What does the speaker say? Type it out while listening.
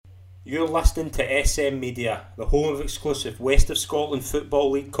You're listening to SM Media, the home of exclusive West of Scotland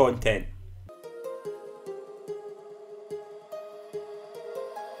Football League content.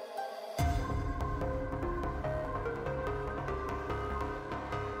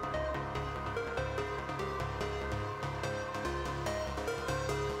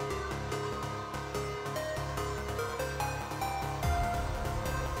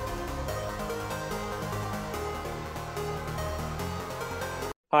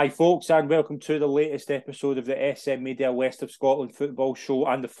 Hi, folks, and welcome to the latest episode of the SM Media West of Scotland Football Show,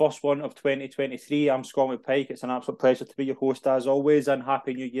 and the first one of 2023. I'm Scott McPike. It's an absolute pleasure to be your host as always, and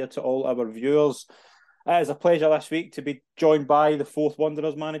Happy New Year to all our viewers. It is a pleasure this week to be joined by the fourth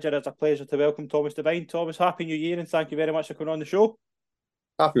Wanderers manager. It's a pleasure to welcome Thomas Devine. Thomas, Happy New Year, and thank you very much for coming on the show.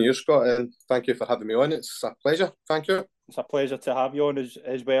 Happy New Year, Scott, and thank you for having me on. It's a pleasure. Thank you. It's a pleasure to have you on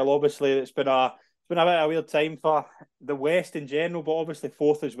as well. Obviously, it's been a bit of a weird time for the West in general, but obviously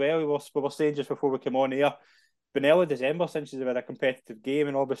Forth as well. We were saying just before we came on here, been early December since it's been a competitive game,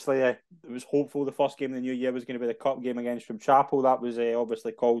 and obviously it was hopeful the first game of the new year was going to be the cup game against Drumchapel. That was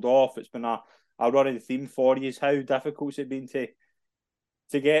obviously called off. It's been a running theme for you. How difficult has it been to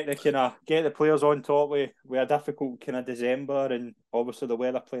get the players on top with a difficult kind of December, and obviously the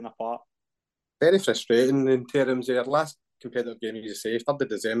weather playing a part? Very frustrating in terms of our last competitive game, as you say, 3rd of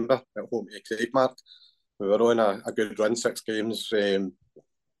December at home to Craigmark. We were on a good run, 6 games,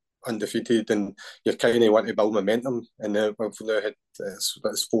 undefeated, and you kind of want to build momentum. And we've now had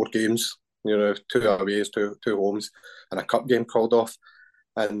it's 4 games, 2 aways, two homes, and a cup game called off.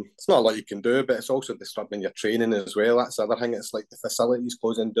 And it's not a lot you can do, but it's also disrupting your training as well. That's the other thing. It's like the facilities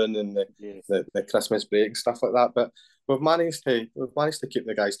closing down and the Christmas break and stuff like that. But we've managed to keep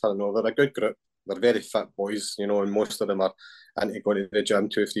the guys turning over. A good group. They're very fit boys, and most of them are into going to the gym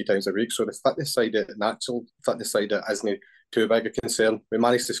 2 or 3 times a week. So the fitness side, the natural fitness side, isn't too big a concern. We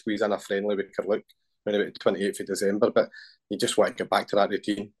managed to squeeze in a friendly with Carluke around about 28th of December, but you just want to get back to that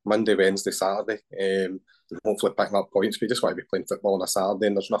routine. Monday, Wednesday, Saturday, and hopefully picking up points. We just want to be playing football on a Saturday,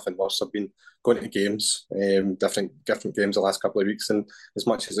 and there's nothing worse. I've been going to games, different games the last couple of weeks, and as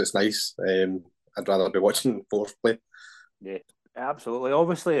much as it's nice, I'd rather be watching Forth play. Yeah, absolutely.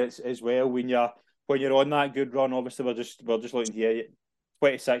 Obviously, it's as well when you're on that good run. Obviously, we're just looking here.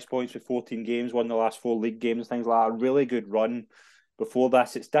 26 points with 14 games, won the last 4 league games, things like that. A really good run before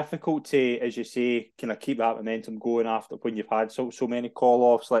this. It's difficult to, as you say, kind of keep that momentum going after when you've had so many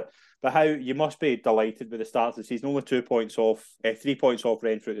call-offs. But how you must be delighted with the start of the season. Only 2 points off, 3 points off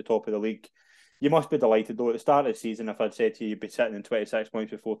Renfrew at the top of the league. You must be delighted though. At the start of the season, if I'd said to you, you'd be sitting in 26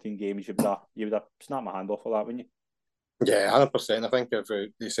 points with 14 games, you would have snapped my hand off for that, wouldn't you? Yeah, 100%. I think if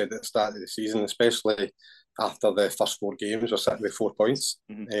you said at the start of the season, especially after the first 4 games, we're sitting with 4 points.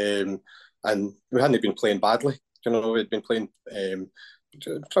 And we hadn't been playing badly. We'd been playing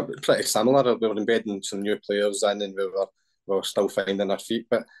pretty similar. We were embedding some new players in, and we were still finding our feet.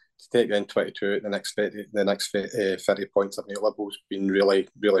 But to take in 22 at the next 30 points available has been really,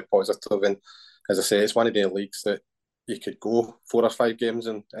 really positive. And as I say, it's one of the leagues that you could go 4 or 5 games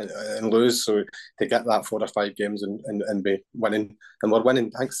and lose. So to get that 4 or 5 games and be winning, and we're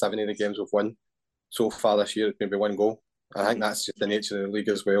winning, I think 7 of the games we've won so far this year, maybe 1 goal. I think that's just the nature of the league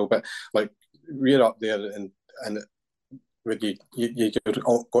as well. But like we're up there, and with you've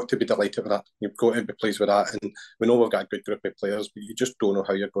got to be delighted with that. You've got to be pleased with that. And we know we've got a good group of players, but you just don't know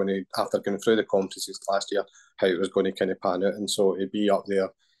how you're going to, after going through the conferences last year, how it was going to kind of pan out. And so to be up there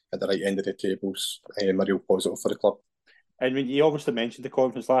at the right end of the tables, a real positive for the club. And when you obviously mentioned the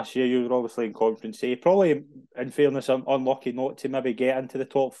conference last year, you were obviously in Conference A. Probably, in fairness, unlucky not to maybe get into the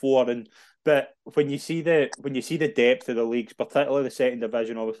top four. But when you see the depth of the leagues, particularly the second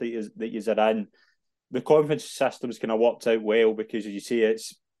division, obviously that you're in, the conference system's kind of worked out well because, as you say, it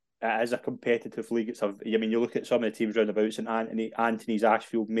is a competitive league. You look at some of the teams round about St Anthony's,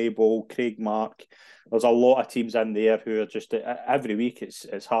 Ashfield, Maybole, Craigmark. There's a lot of teams in there who are just every week.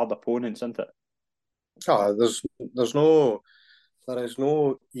 It's hard opponents, isn't it? Oh, there is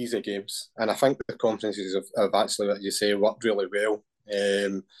no easy games, and I think the conferences have actually, like you say, worked really well.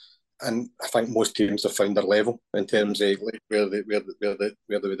 And I think most teams have found their level in terms of like where they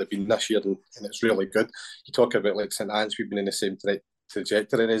would have been this year, and it's really good. You talk about like St Anne's, we've been in the same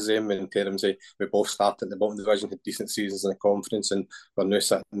trajectory as them in terms of we both started in the bottom division, had decent seasons in the conference, and we're now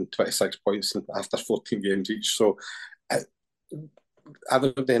sitting 26 points after 14 games each. So.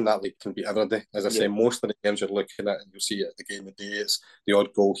 Everybody in that league can beat everybody. As I say, most of the games you're looking at, and you'll see it at the game of the day, it's the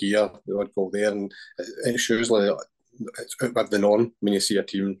odd goal here, the odd goal there, and it shows like it's out of the norm when you see a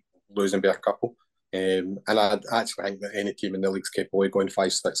team losing by a couple. And I actually think that any team in the league's capable of going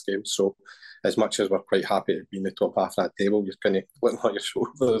 5, 6 games. So as much as we're quite happy to be in the top half of that table, you're kind of looking on your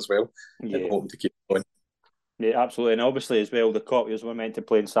shoulder as well and Yeah. hoping to keep going. Yeah, absolutely. And obviously as well, the Cottagers were meant to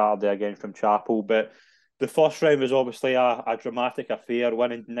play on Saturday against from Chapel, but the first round was obviously a dramatic affair,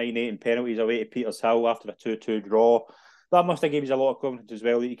 winning 9-8 in penalties away to Petershill after a 2-2 draw. That must have given you a lot of confidence as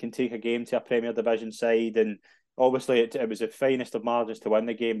well that you can take a game to a Premier Division side. And obviously it was the finest of margins to win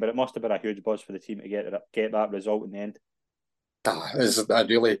the game, but it must have been a huge buzz for the team to get that result in the end. It was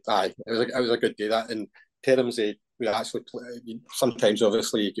a good day that in terms of we actually play, sometimes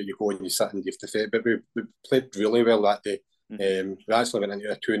obviously you go and you sit and you have to say, but we played really well that day. We actually went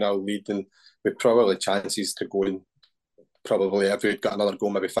into a 2-0 lead and we probably chances to go and probably if we'd got another goal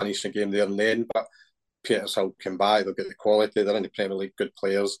maybe finish the game there and then, but Petershill came back, they've got the quality, they're in the Premier League, good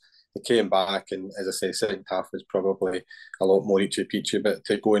players. They came back, and as I say, second half was probably a lot more eachy peachy. But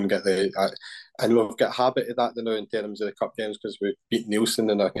to go and get and we've got a habit of that now in terms of the cup games because we beat Nielsen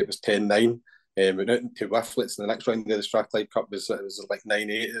and I think it was 10-9. We went into Whifflets in the next round of the Strathclyde Cup was like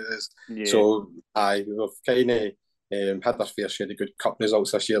 9-8. Yeah. So we've kind of had our fair share of good cup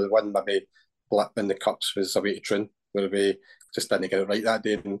results this year. The one maybe blip in the cups was away to Troon, where we just didn't get it right that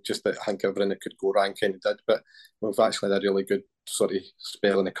day, and just I think everything that could go wrong kind of did. But we've actually had a really good sort of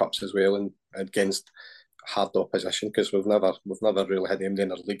spell in the cups as well, and against hard opposition because we've never really had them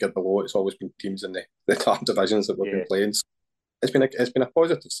in our league or below. It's always been teams in the top divisions that we've been playing. So it's been a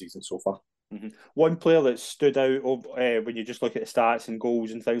positive season so far. Mm-hmm. One player that stood out when you just look at the stats and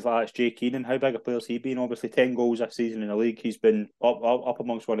goals and things like that is Jay Keenan. How big a player's he been? Obviously, 10 goals this season in the league. He's been up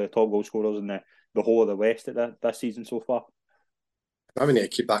amongst one of the top goal scorers in the whole of the West at this season so far. I mean, need to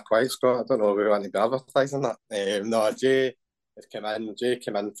keep that quiet, Scott. I don't know if we want to be advertising that. No, Jay came in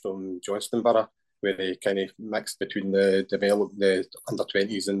from Johnstonborough, where he kind of mixed between the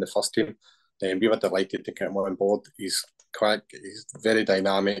under-20s and the first team. We were delighted to get him on board. He's quick, he's very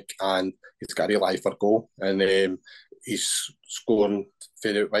dynamic, and he's got a real eye for goal. And he's scoring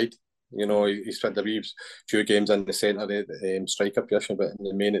fair out wide. You know, he's had a few games in the centre of the striker position, but in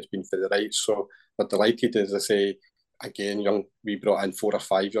the main it's been for the right. So we're delighted, as I say, again, we brought in 4 or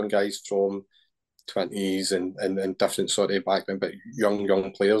 5 young guys from 20s and different sort of background, but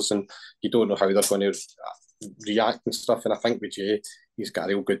young players, and you don't know how they're going to react and stuff. And I think with Jay, he's got a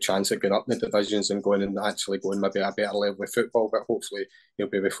real good chance of going up in the divisions and going maybe a better level of football. But hopefully he'll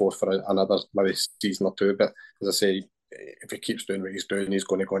be before for another maybe season or two. But as I say, if he keeps doing what he's doing, he's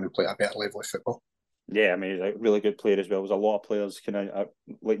going to go in and play a better level of football. Yeah, I mean, he's a really good player as well. There's a lot of players kind of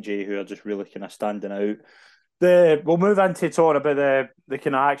like Jay who are just really kind of standing out. We'll move into talking about the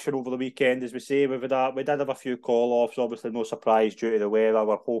kind of action over the weekend. As we say, we did have a few call-offs, obviously no surprise due to the weather.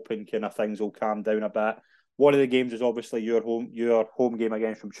 We're hoping kind of things will calm down a bit. One of the games is obviously your home game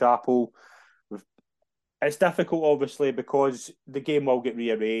against from Chapel. It's difficult, obviously, because the game will get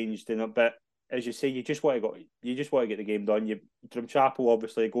rearranged, but as you say, you just want to get the game done. From Chapel,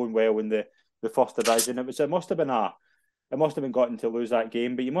 obviously, going well in the first division. It must have been gotten to lose that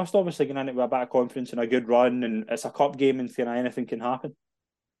game, but you must obviously get in it with a bit of confidence and a good run, and it's a cup game, and anything can happen.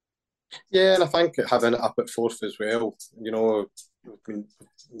 Yeah, and I think having it up at fourth as well, you know, we've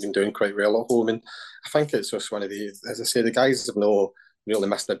been doing quite well at home, and I think it's just one of the, as I say, the guys have not really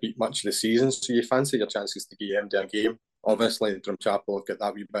missed a beat much of the season, so you fancy your chances to give them a game. Obviously, Drumchapel have got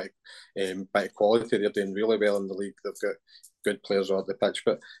that wee bit of quality. They're doing really well in the league. They've got good players on the pitch.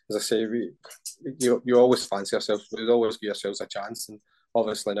 But as I say, you always fancy yourself. We always give yourselves a chance. And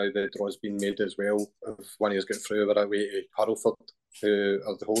obviously now the draw's been made as well. If one of us get through, we're away to Hurlford, who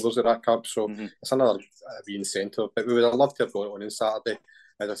are the holders of that cup. So it's another wee incentive. But we would have loved to have got it on Saturday.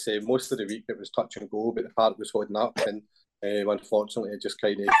 As I say, most of the week it was touch and go, but the park was holding up. And unfortunately, it just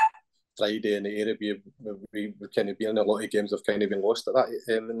kind of Friday in the area, we kind of been in a lot of games have kind of been lost at that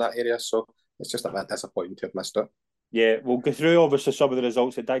in that area. So it's just a bit disappointing to have missed it. Yeah, we'll go through obviously some of the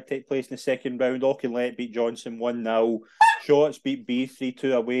results that did take place in the second round. Auchinleck beat Johnson 1-0. Shotts beat B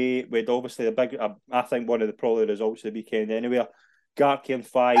 3-2 away. With obviously the big, I think one of the probably results of the weekend anyway. Gartcairn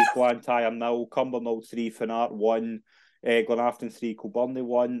 5, Blantyre 0, Cumbernauld 3, Fanart 1, Glenafton 3, Kilburney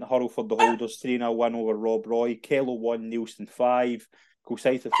 1, Hurlford the holders 3-0 win over Rob Roy, Kello 1, Neilson 5,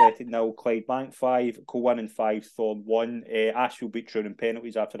 Kilsyth Athletic 0, Clydebank 5, Kilwinning 5, Thorn 1, Ashfield beat Troon in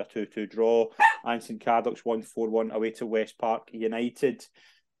penalties after a 2-2 draw, and St Cadoc's 1-4-1 away to West Park United.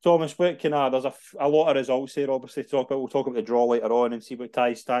 Thomas, there's a lot of results here, obviously, to talk about. We'll talk about the draw later on and see what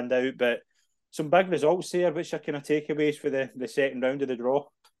ties stand out, but some big results here, which are kind of takeaways for the second round of the draw.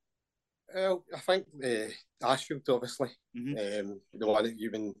 Well, I think Ashfield, obviously, the one that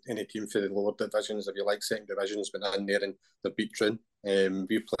you've been in a team for the lower divisions, if you like, second divisions, been in there and they beat Troon.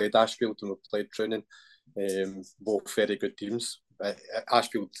 We played Ashfield and we played Troon, and both very good teams.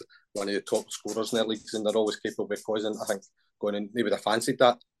 Ashfield one of the top scorers in their leagues, and they're always capable of causing. I think going in, they would have fancied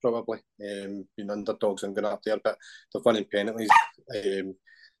that probably, being underdogs and going up there, but they've won in penalties.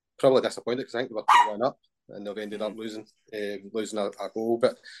 Probably disappointed because I think they were 2-1 up and they've ended up losing a goal.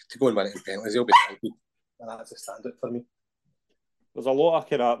 But to go and win it in penalties, they'll be happy, and that's a standout for me. There's a lot of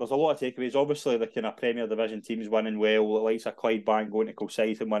takeaways. Obviously, the kind of Premier Division teams winning well, the likes of Clydebank going to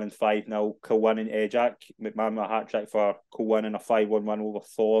Kilsyth and winning 5-0, Kilwinning, Jack McMahon with a hat trick for Kilwinning, a 5-1 win over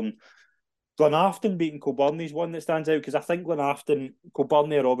Thorn. Glenafton beating Kilburney is one that stands out because I think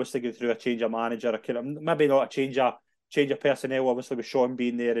Kilburney are obviously going through a change of manager, maybe not a change of personnel. Obviously, with Sean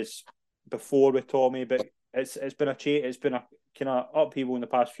being there is before with Tommy, but it's been a kind of upheaval in the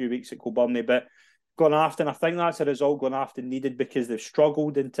past few weeks at Kilburney. But Glenafton, I think that's a result Glenafton needed because they've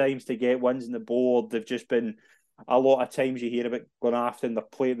struggled in times to get wins on the board. They've just been a lot of times you hear about Glenafton,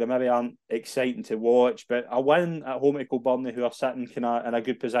 they maybe aren't exciting to watch, but a win at home to Kilburney, who are sitting kind of in a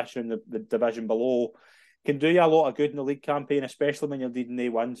good position in the division below, can do you a lot of good in the league campaign, especially when you're leading the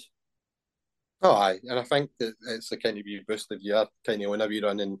wins. Oh, aye, and I think that it's the kind of wee boost if you're kind of on a wee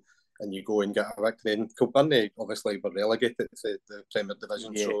run and you go and get a victory. And Kilburney obviously were relegated to the Premier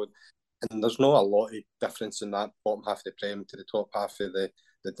Division, so and there's not a lot of difference in that bottom half of the Prem to the top half of the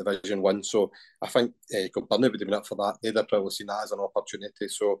Division 1. So I think Kilburney would have been up for that. They'd have probably seen that as an opportunity.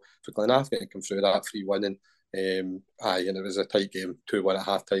 So for Glenafton to come through that 3-1 and and it was a tight game, 2-1 at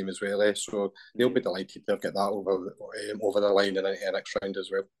half time as well. So they'll be delighted to get that over the line in the next round as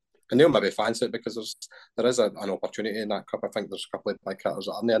well. And they'll maybe fancy it because there is an opportunity in that cup. I think there's a couple of big hitters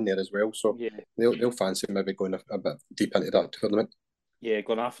that are in there as well. So they'll fancy maybe going a bit deep into that tournament. Yeah,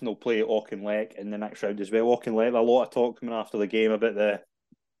 Glenafton will play Auchinleck in the next round as well. Auchinleck, a lot of talk coming after the game about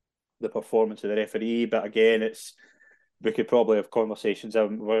the performance of the referee, but again, we could probably have conversations.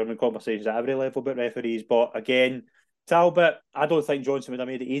 We're having conversations at every level about referees, but again, Talbot, I don't think Johnson would have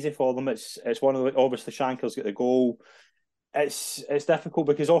made it easy for them. It's one of the, obviously Shanker's got the goal. It's difficult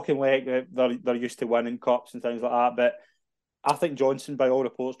because Auchinleck, they're used to winning cups and things like that, but I think Johnson, by all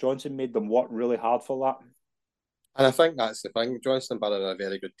reports, Johnson made them work really hard for that. And I think that's the thing. Johnstone Borough are a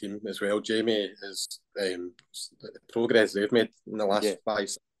very good team as well. Jamie is the progress they've made in the last 5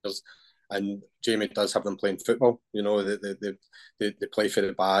 years, and Jamie does have them playing football. You know, they play for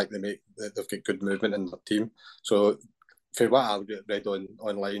the back. They've got good movement in their team. So for what I've read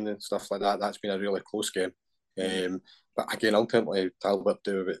online and stuff like that, that's been a really close game. But again, ultimately, Talbot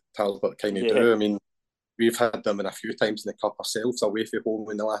kind of do. I mean, we've had them in a few times in the cup ourselves away from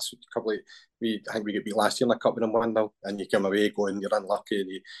home in the last couple of. I think we got beat last year in the cup with them 1-0, and you come away going you're unlucky and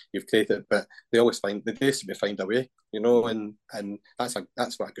you've created, but they always find a way, you know, and that's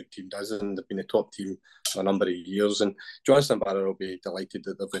what a good team does, and they've been a top team for a number of years. And Johnstone Borough will be delighted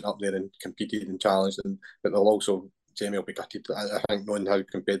that they've been up there and competed and challenged, but they'll also. Jamie will be gutted. I think knowing how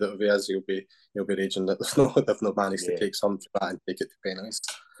competitive he is, he'll be raging that they've not managed to take some for that and take it to penalties.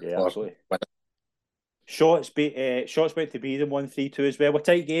 Yeah, absolutely. Shots went to be them 1-3-2 as well. A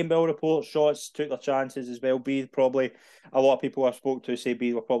tight game, Bill reports. Shots took their chances as well. Be probably a lot of people I spoke to say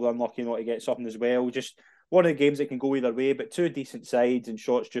Be were probably unlucky not to get something as well. Just one of the games that can go either way, but two decent sides and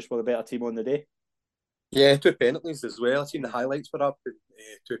Shots just were the better team on the day. Yeah, 2 penalties as well. I've seen the highlights were up.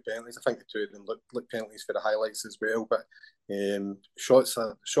 2 penalties. I think the 2 of them look penalties for the highlights as well. But Shots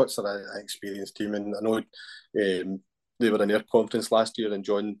are an experienced team, and I know they were in their conference last year, and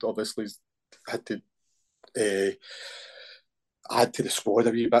John obviously had to add to the squad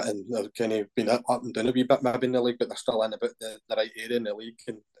a wee bit, and they've kind of been up and down a wee bit maybe in the league, but they're still in about the right area in the league,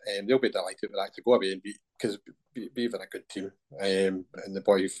 and they'll be delighted with that to go away and beat, because Beaver are a good team, and the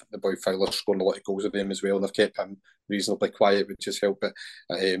boy Fowler's scoring a lot of goals with them as well, and they've kept him reasonably quiet, which has helped. But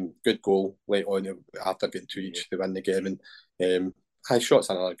good goal late on after getting 2 each to win the game, and High Shots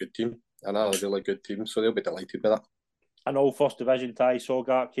are another good team, another really good team, so they'll be delighted with that. An all first division tie saw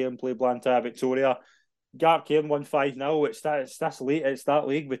Gartcairn play Blantyre Victoria. Gartcairn won 5-0. It's that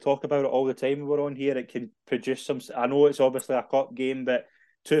league. We talk about it all the time when we're on here. It can produce some. I know it's obviously a cup game, but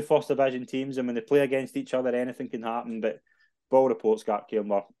 2 first division teams, and when they play against each other, anything can happen. But ball reports, Gartcairn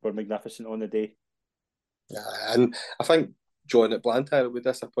were magnificent on the day. Yeah, and I think John at Blantyre will be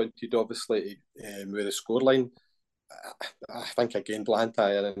disappointed, obviously, with the scoreline. I think again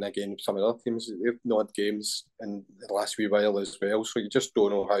Blantyre and again some of the other teams, they've not had games in the last wee while as well, so you just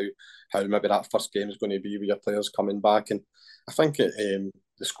don't know how maybe that first game is going to be with your players coming back. And I think the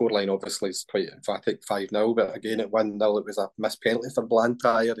scoreline obviously is quite emphatic, 5-0, but again at 1-0 it was a missed penalty for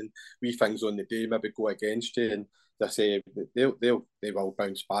Blantyre, and wee things on the day maybe go against you, and they say they will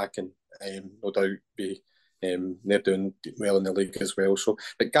bounce back, and no doubt be they're doing well in the league as well. So,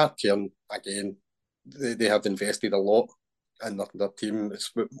 but Gartcairn again, they have invested a lot and their team.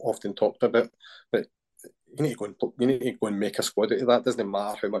 It's often talked about, but you need to go and make a squad out of that. It doesn't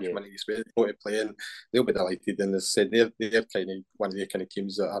matter how much money you spend. They go to play, and they'll be delighted. And as I said, they're kind of one of the kind of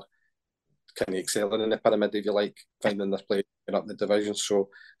teams that are kind of excelling in the pyramid, if you like, finding their place up the division. So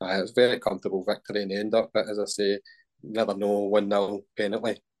it's a very comfortable victory in the end up. But as I say, never know 1-0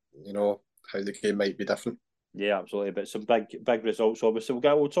 penalty. You know how the game might be different. Yeah, absolutely. But some big results, obviously.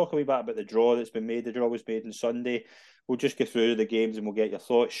 We'll talk a wee bit about the draw that's been made. The draw was made on Sunday. We'll just go through the games and we'll get your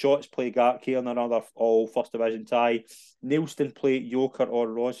thoughts. Shotts play Gartcairn, another all first division tie. Neilston play Yoker or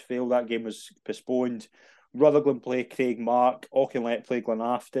Rosvale. That game was postponed. Rutherglen play Craigmark. Auchinleck play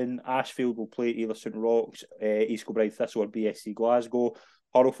Glenafton. Ashfield will play either St Rochs, East Kilbride Thistle or BSC Glasgow.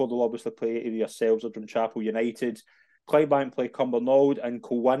 Hurlford will obviously play either yourselves or Drumchapel United. Clydebank play Cumbernauld and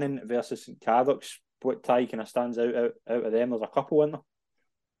Kilwinning versus St Cadoc's. What tie kind of stands out of them? There's a couple in there.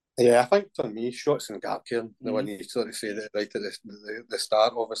 Yeah, I think for me, Shotts and Gartcairn, the one you sort of say that right at the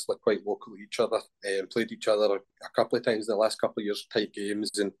start, obviously quite local to each other, played each other a couple of times in the last couple of years, tight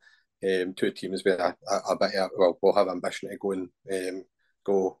games, and two teams with a bit of, well, will have ambition to go and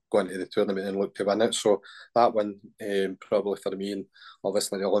go into the tournament and look to win it. So that one probably for me, and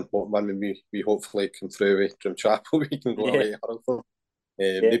obviously the all important one when we hopefully come through with Drumchapel, we can go away to Hurlford.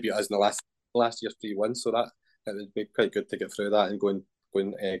 They beat us in the last year 3-1, so that it would be quite good to get through that and go and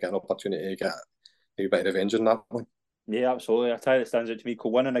get an opportunity to get a bit of revenge on that one. Yeah, absolutely. A tie that stands out to me,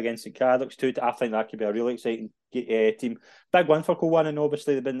 Kilwinning against St Cadoc's too. I think that could be a really exciting team. Big win for Kilwinning,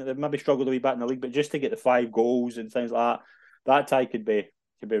 obviously. They've maybe struggled a wee bit in the league, but just to get the 5 goals and things like that tie could be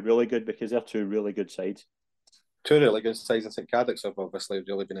really good because they're two really good sides. Two really good sides, and St Cadoc's have obviously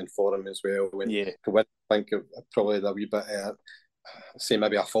really been in form as well. Kilwinning, I think, probably a wee bit, say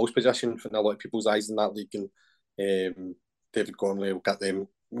maybe a false position for a lot of people's eyes in that league, and David Gormley will get them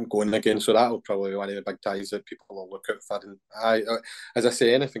going again. So that'll probably be one of the big ties that people will look out for. And as I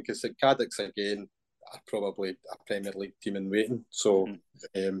say, anything, because St Cadoc's again are probably a Premier League team in waiting. So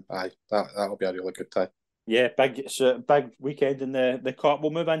that'll be a really good tie. Yeah, big weekend in the cup.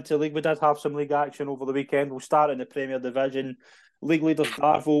 We'll move into league. We did have some league action over the weekend. We'll start in the Premier Division. League leaders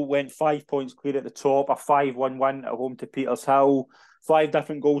Dartford went 5 points clear at the top, a 5-1 win at home to Petershill. 5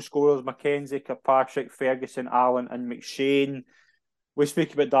 different goal scorers: Mackenzie, Kirkpatrick, Ferguson, Allen and McShane. We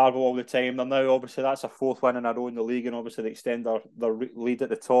speak about Dartford all the time. They're now, obviously, that's a 4th win in a row in the league, and obviously they extend their lead at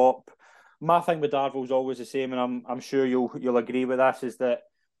the top. My thing with Dartford is always the same, and I'm sure you'll agree with this, is that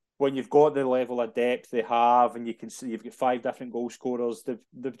when you've got the level of depth they have, and you can see you've got 5 different goal scorers,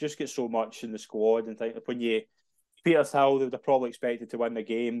 they've just got so much in the squad. And when you Petershill, they're probably expected to win the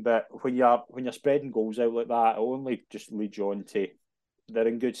game, but when you're spreading goals out like that, it only just leads you on to they're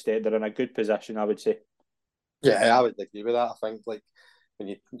in good stead. They're in a good position, I would say. Yeah, I would agree with that. I think when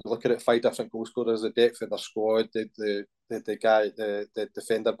you look at it, 5 different goal scorers, the depth of their squad, the guy, the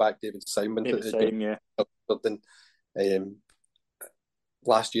defender back, David Simon.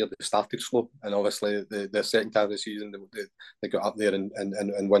 Last year they started slow, and obviously the second half of the season they got up there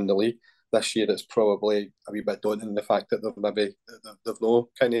and won the league. This year it's probably a wee bit daunting, the fact that they've no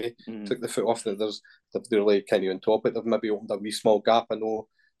kind of took the foot off. That they're really kind of on top of it. They've maybe opened a wee small gap. I know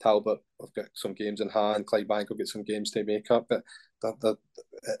Talbot have got some games in hand. Clydebank will get some games to make up, but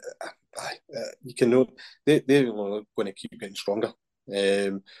you can know they're going to keep getting stronger.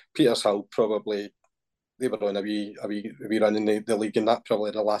 Petershill probably. They were on a wee run in the league, and that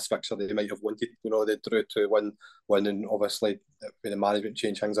probably the last fixture they might have wanted. You know, they drew 2-1, and obviously with the management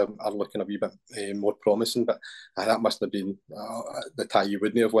change, things are looking a wee bit more promising. But that must have been the tie you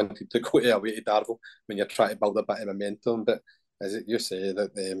wouldn't have wanted to go away to Darvel when you're trying to build a bit of momentum. But as you say,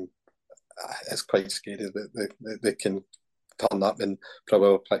 that it's quite scary that they can turn up and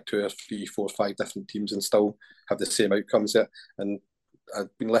probably pick 2 or 3, 4, 5 different teams and still have the same outcomes. And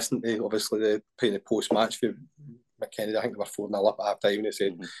I've been listening to obviously the post match for McKenzie. I think they were 4-0 up at half time. They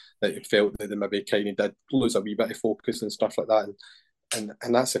said that it felt that they maybe kind of did lose a wee bit of focus and stuff like that.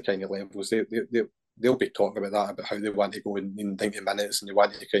 And that's the kind of levels they'll be talking about that, about how they want to go in 90 minutes and they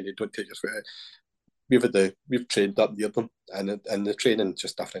want to kind of don't take your foot. We've trained up near them, and the training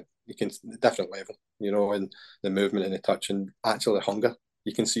just different. You can different level, you know, and the movement and the touch and actually the hunger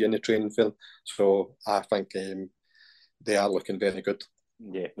you can see in the training film. So I think they are looking very good.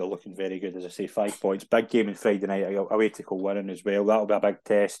 Yeah, they're looking very good. As I say, 5 points. Big game on Friday night away to Kilwinning as well. That'll be a big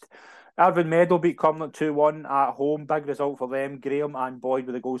test. Irvine Meadow beat Cumnock 2-1 at home. Big result for them. Graham and Boyd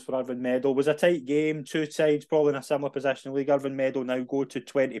with the goals for Irvine Meadow. It was a tight game. 2 sides probably in a similar position in the league. Irvine Meadow now go to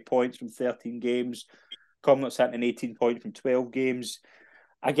 20 points from 13 games. Cumnock sitting 18 points from 12 games.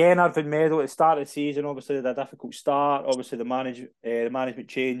 Again, Irvine Meadow at the start of the season, obviously they had a difficult start. Obviously the management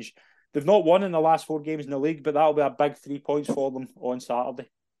change. they've not won in the last 4 games in the league, but that'll be a big 3 points for them on Saturday.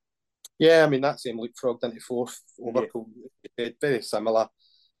 Yeah, I mean, that same leapfrogged into fourth over Yeah. very similar.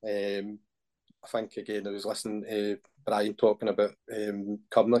 I think, again, I was listening to Brian talking about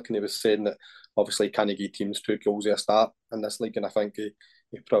Cumnock, and he was saying that obviously can't give teams 2 goals at a start in this league, and I think he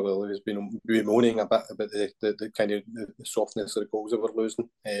probably has been bemoaning a bit about the kind of the softness of the goals that we're losing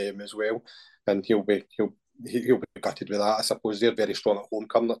as well, and he'll be gutted with that. I suppose they're very strong at home.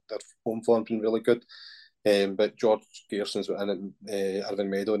 Cumnock, their home form's been really good. But George Gearson's in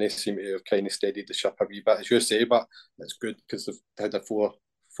Irvine Meadow, and they seem to have kind of steadied the ship a wee bit, as you say. But it's good because they've had a four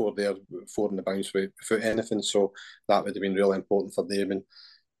there, 4 in the bounce without anything. So that would have been really important for them. And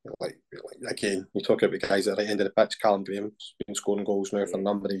like again, you talk about the guys at the right end of the pitch. Callum Graham's been scoring goals now for a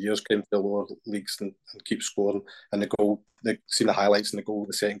number of years, came to the lower leagues and keeps scoring. And the goal, seen the highlights in the goal.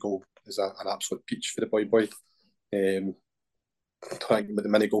 The second goal is an absolute peach for the boy. I think with the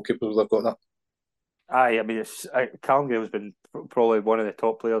many goalkeepers they've got that. I mean, Callum Graham's been probably one of the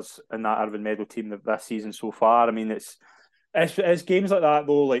top players in that Irvine Meadow team this season so far. I mean, it's games like that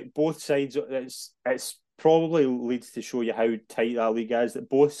though. Like both sides, it's probably leads to show you how tight that league is. That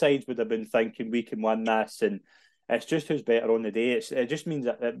both sides would have been thinking we can win this, and it's just who's better on the day. It just means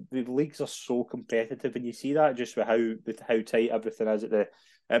that the leagues are so competitive, and you see that just with how tight everything is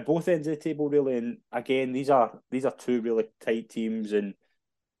at both ends of the table, really. And again, these are 2 really tight teams, and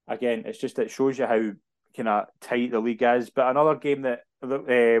again, it shows you how kind of tight the league is. But another game that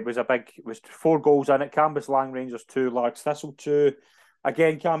was 4 goals in it. Cambuslang Rangers 2, Largs Thistle 2.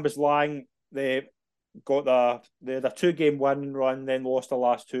 Again, Cambuslang, they got the 2-game win run, then lost the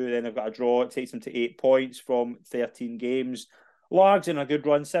last 2, then they've got a draw. It takes them to 8 points from 13 games. Largs in a good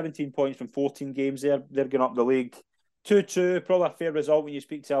run, 17 points from 14 games. They're going up the league. 2-2, probably a fair result when you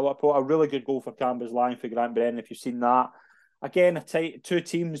speak to a lot of people. A really good goal for Cambuslang for Grant Brennan, if you've seen that. Again, a tight 2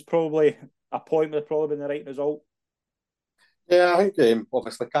 teams, probably a point would have probably been the right result. Yeah, I think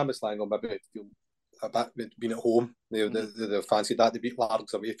obviously Cambuslang will maybe feel a bit being at home. They fancied that. They beat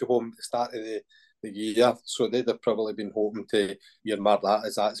Largs away from home at the start of the year, so they'd have probably been hoping to earmark that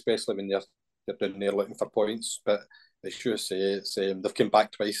as that, especially when you're down there looking for points. But as you say, they've come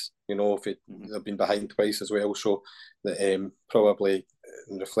back twice. They've been behind twice as well, so that probably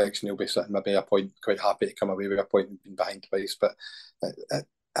in reflection he'll be sitting maybe a point, quite happy to come away with a point and been behind twice. But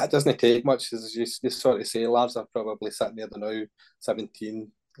it doesn't take much, as you sort of say. Lads are probably sitting there now,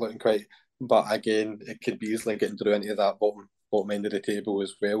 17, looking quite. But again, it could be easily getting through into that bottom end of the table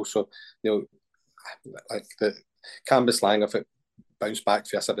as well. So like the Cambuslang, if it bounced back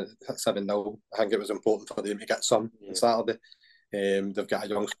for a 7-0, I think it was important for them to get some on Saturday. They've got a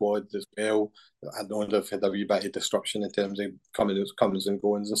young squad as well. I know they've had a wee bit of disruption in terms of comings and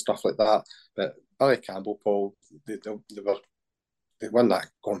goings and stuff like that. But Billy Campbell, Paul, they won that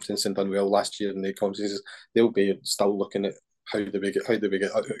conference and done well last year in the conferences. They'll be still looking at how do we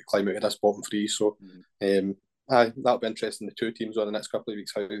get climb out of this bottom 3. So that'll be interesting. The 2 teams on the next couple of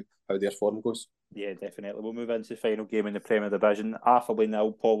weeks, how their form goes. Yeah, definitely. We'll move into the final game in the Premier Division. Atherley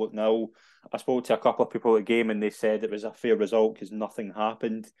 0, Pollok 0. I spoke to a couple of people at the game and they said it was a fair result because nothing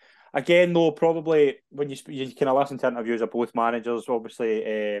happened. Again, though, probably when you kind of listen to interviews of both managers,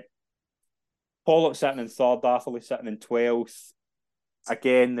 obviously Pollok sitting in 3rd, Atherley sitting in 12th.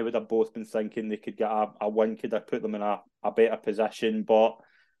 Again, they would have both been thinking they could get a win, could have put them in a better position. But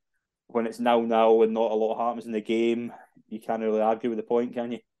when it's 0-0 and not a lot happens in the game, you can't really argue with the point,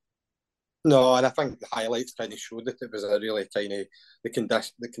 can you? No, and I think the highlights kind of showed that it was a really kind of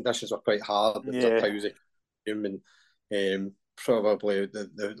the conditions were quite hard. It was a Towsy game, and probably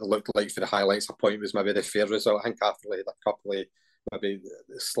it looked like for the highlights a point was maybe the fair result. I think Atherley had a couple of maybe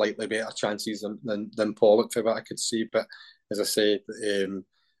slightly better chances than Pollok for what I could see. But as I said,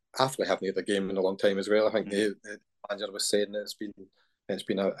 Atherley haven't had a game in a long time as well. I think the manager was saying that it's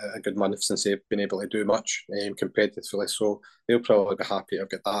been a good month since they've been able to do much competitively, so they'll probably be happy to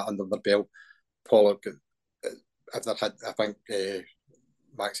get that under their belt. Pollok, if they had, I think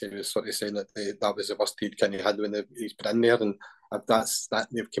Maxie was sort of saying that that was the worst he'd kind of had when he's been in there, and if that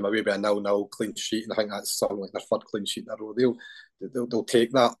they've come away with a 0-0 clean sheet, and I think that's something like their 3rd clean sheet in a row. They'll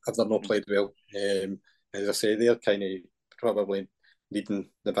take that if they're not played well. As I say, they're kind of probably needing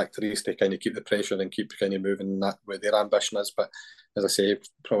the victories to kind of keep the pressure and keep kind of moving that where their ambition is. But as I say,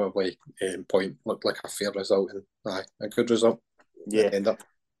 probably point looked like a fair result and a good result. Yeah,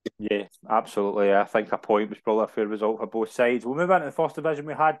 absolutely. I think a point was probably a fair result for both sides. We'll move on to the 1st Division.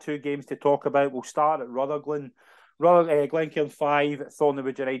 We had 2 games to talk about. We'll start at Rutherglen. Glencairn 5,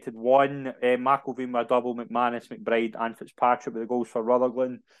 Thornwood United 1. McIlveen with a double, McManus, McBride and Fitzpatrick with the goals for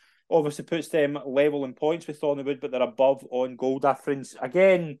Rutherglen. Obviously puts them level in points with Thornwood, but they're above on goal difference.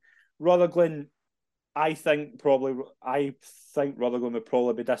 Again, Rutherglen, I think Rutherglen would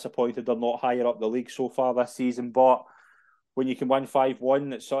probably be disappointed they're not higher up the league so far this season. But when you can win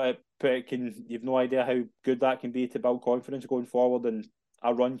 5-1, it's sort of you've no idea how good that can be to build confidence going forward, and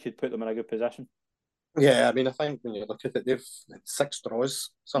a run could put them in a good position. Yeah, I mean, I think when you look at it, they've had 6 draws,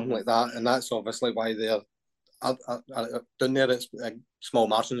 something like that, and that's obviously why they're down there. It's small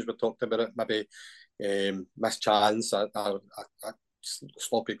margins. We talked about it, maybe missed chance, a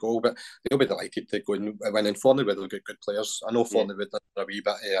sloppy goal, but they'll be delighted to go and win. And Forneywood have got good players. I know Forneywood are a wee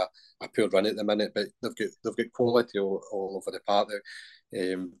bit a poor run at the minute, but they've got quality all over the park.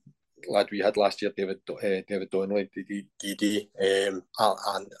 Lad we had last year, David Donnelly, DD, and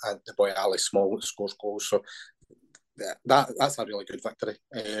the boy Ali Small scores goals. So that's a really good victory.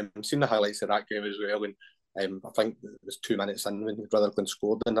 Seen the highlights of that game as well, and I think it was 2 minutes in when Rutherglen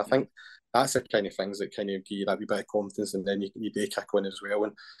scored, and I think that's the kind of things that kind of give you that wee bit of confidence, and then you do kick on as well.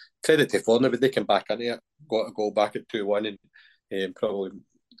 And credit to Forney, they came back into it, got a goal back at 2-1, and probably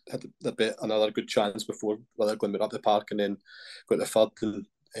had a bit another good chance before Rutherglen went up the park, and then got the third.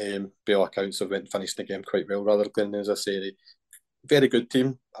 And by all accounts, have finished the game quite well. Rutherglen, as I say, very good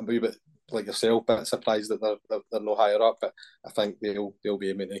team. I'm a wee bit like yourself, but surprised that they're no higher up. But I think they'll be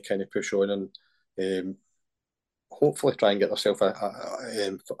able to kind of push on and hopefully try and get themselves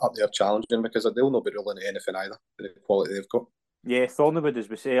up there challenging, because they'll not be ruling anything either with the quality they've got. Yeah, Thornwood, as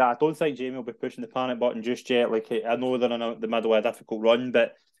we say, I don't think Jamie will be pushing the panic button just yet. Like, I know they're in the middle of a difficult run,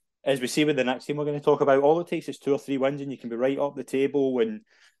 but as we see with the next team we're going to talk about, all it takes is 2 or 3 wins and you can be right up the table. And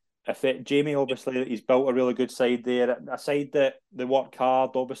Jamie, obviously, he's built a really good side there. A side that they work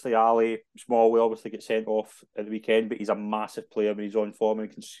hard. Obviously, Ali Small will obviously get sent off at the weekend, but he's a massive player when he's on form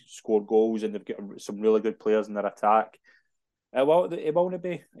and can score goals, and they've got some really good players in their attack. It won't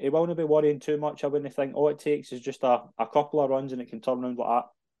be worrying too much. I wouldn't think. All it takes is just a couple of runs and it can turn around like that.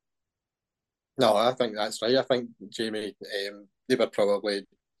 No, I think that's right. I think Jamie, they were probably,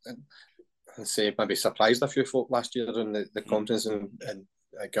 say, maybe surprised a few folk last year in the conference and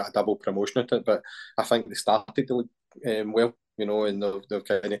got a double promotion at it. But I think they started to look well, and they've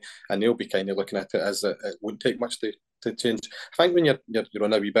kind of, and they'll be kind of looking at it as it won't take much to change. I think when you're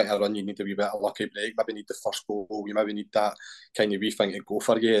on a wee bit of a run, you need a wee bit of lucky break. Maybe need the first goal. You maybe need that kind of wee thing to go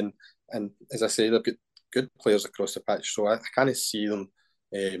for you. And as I say, they've got good players across the pitch, so I kind of see them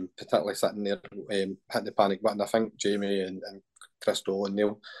particularly sitting there hitting the panic button. I think Jamie and Chris Dolan,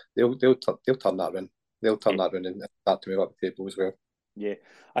 they'll turn that around. They'll turn that around and start to move up the table as well. Yeah,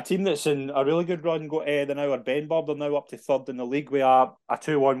 a team that's in a really good run. They're now at Benburb. They're now up to third in the league. We are a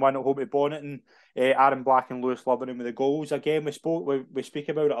 2-1 win at home to Bonnyton. Aaron Black and Lewis Lovering with the goals. Again, we speak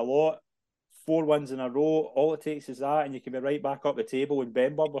about it a lot. 4 wins in a row. All it takes is that, and you can be right back up the table. And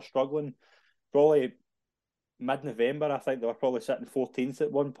Benburb were struggling. Probably mid-November, I think they were probably sitting 14th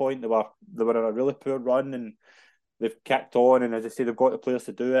at one point. They were in a really poor run, and they've kicked on. And as I say, they've got the players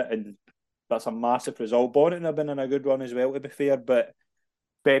to do it, and that's a massive result. Bonnyton have been in a good run as well, to be fair, but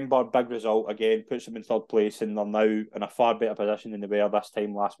Benburb, big result again, puts them in third place, and they're now in a far better position than they were this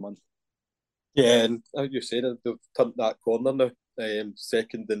time last month. Yeah, and like you said, they've turned that corner now.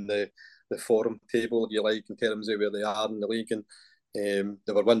 Second in the forum table, if you like, in terms of where they are in the league, and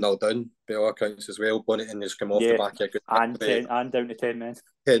they were 1-0 down by all accounts as well. Bonnyton has come off the back of a good victory. And down to 10 men.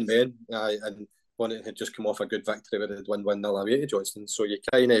 10 men, and Bonnyton had just come off a good victory where they'd won 1-0 away to Johnston. So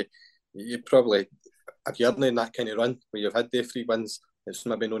you probably, if you're in that kind of run where you've had the 3 wins, it's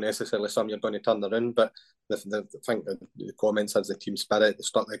maybe not necessarily something you're going to turn around, but I think the comments as the team spirit, they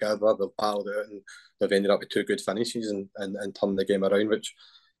stuck together, they've battled out, and they've ended up with 2 good finishes and turned the game around, which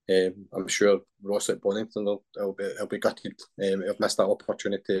I'm sure Ross at Bonnyton will be gutted. Have missed that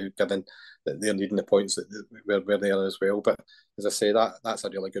opportunity, given that they're needing the points that we're there as well. But as I say, that's a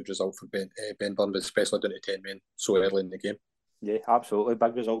really good result for Benburb, especially down to 10 men so early in the game. Yeah, absolutely.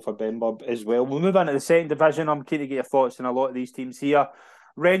 Big result for Benburb as well. We'll move into the second division. I'm keen to get your thoughts on a lot of these teams here.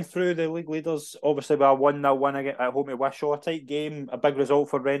 Renfrew, the league leaders, obviously with a 1-0 win at home to Wishaw. A tight game, a big result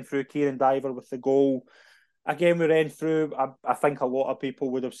for Renfrew. Kieran Diver with the goal. Again, with Renfrew, I think a lot of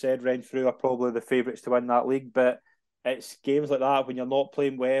people would have said Renfrew are probably the favourites to win that league, but it's games like that when you're not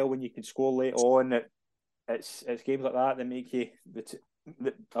playing well, when you can score late on. It's games like that make you that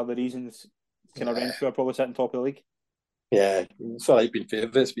are the reasons Renfrew are probably sitting top of the league. Yeah, it's all right being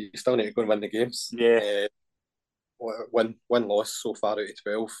favourites, but you still need to go and win the games. Yeah. One loss so far out of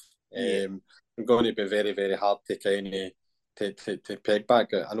 12. It's going to be very, very hard to kind of to peg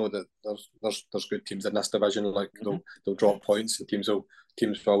back. I know that there's good teams in this division. Like they'll drop points, and teams will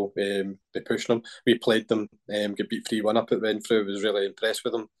be pushing them. We played them, get beat 3-1 up at Renfrew. Was really impressed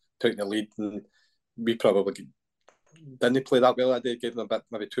with them. Took the lead, and we probably didn't play that well. I did give them a bit,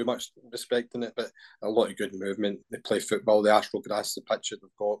 maybe too much respect in it, but a lot of good movement. They play football. The Astro grass, the pitch that they've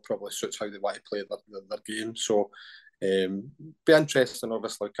got probably suits how they want to play their game. So, be interesting,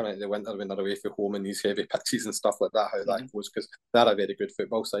 obviously, coming into the winter when they're away from home in these heavy pitches and stuff like that, how that goes, because they're a very good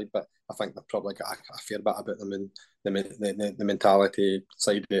football side, but I think they've probably got a fair bit about them in the mentality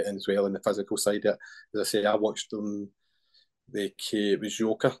side of it as well, and the physical side of it. As I say, I watched them. It was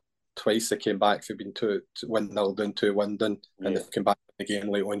Joker twice. They came back for being 1-0 down, 2-1 down, and they've come back in the game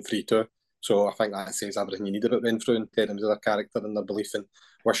late on 3-2. So I think that says everything you need about Renfrew in terms of their character and their belief in.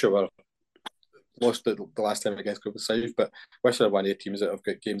 Wish they were lost it the last time against Gilbert South, but wish they're one of the teams that have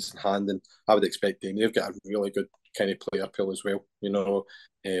got games in hand, and I would expect them. They've got a really good kind of player pool as well. You know,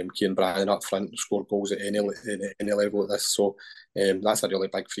 Kieran Bryan up front score goals at any level at this, so that's a really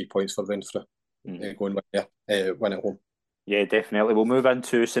big 3 points for Renfrew going win at home. Yeah, definitely. We'll move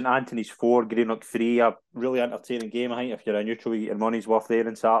into St Anthony's 4, Greenock 3. A really entertaining game, I think. If you're a neutral, you get your money's worth there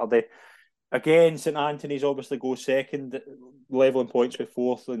on Saturday. Again, St Anthony's obviously goes second, levelling points with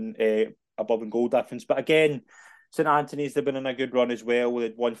fourth and above in goal difference. But again, St Anthony's, they've been in a good run as well.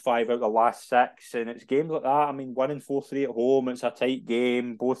 They'd won 5 out of the last 6. And it's games like that. I mean, winning 4-3 at home, it's a tight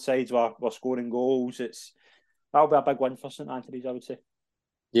game. Both sides were scoring goals. That'll be a big win for St Anthony's, I would say.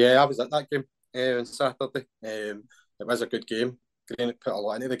 Yeah, I was at that game on Saturday. It was a good game. Greenock put a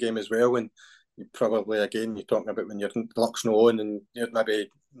lot into the game as well, and you probably, again, you're talking about when your luck's not on and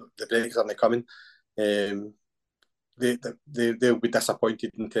maybe the breaks aren't coming. They'll be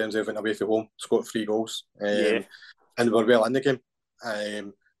disappointed in terms of going away from home, scored 3 goals, and were well in the game,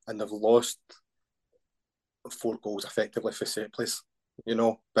 and they've lost 4 goals effectively for set place, you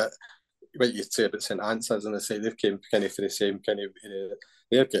know. But what you'd say about St Anne's, as I say, they've came kind of for the same kind of.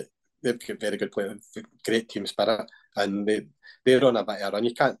 They've got very good players, great team spirit, and they're on a bit of a run.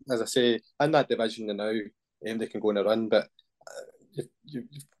 You can't, as I say, in that division now, they can go on a run, but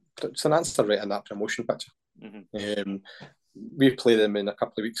St Anne's are right in that promotion picture. We play them in a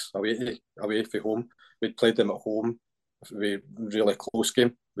couple of weeks away from home. We played them at home. We really close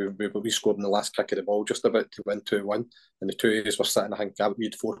game. We scored in the last kick of the ball, just about to win 2-1. And the two of us were sitting, I think we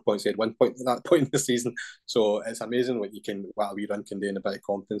had 4 points, they had 1 point at that point in the season. So it's amazing what a wee run can do in a bit of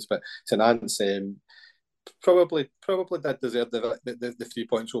confidence. But St Anne's probably did deserve the 3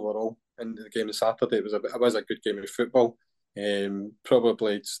 points overall in the game on Saturday. It was a good game of football.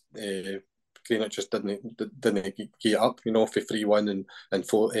 Probably Greenock just didn't get up, you know, for 3-1 and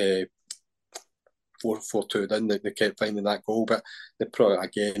 4-2 then they kept finding that goal, but they probably,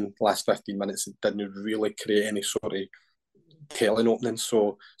 again, last 15 minutes didn't really create any sort of telling opening,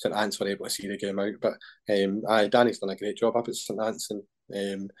 so St Anne's were able to see the game out. But Danny's done a great job up at St Anne's,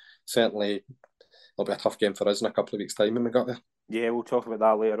 and certainly it'll be a tough game for us in a couple of weeks' time when we got there. Yeah, we'll talk about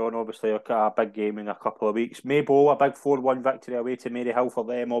that later on. Obviously, a big game in a couple of weeks. Maybole, a big 4-1 victory away to Maryhill for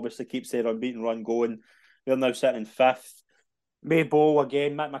them. Obviously, keeps their unbeaten run going. They're now sitting in 5th. Maybole,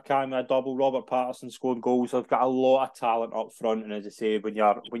 again, Mick McCann with a double, Robert Patterson scored goals. They've got a lot of talent up front, and as I say, when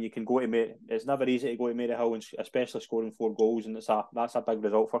you can go to it's never easy to go to Maryhill, and especially scoring 4 goals, and that's a big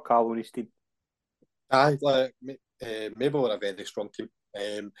result for Carl and his team. Maybole are a very strong team.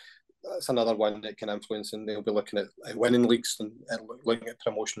 That's another one that can influence, and they'll be looking at winning leagues and looking at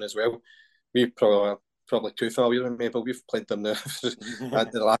promotion as well. We've probably too familiar with Maybole. We've played them now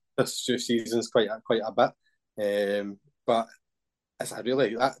at the last 2 seasons quite a bit, but it's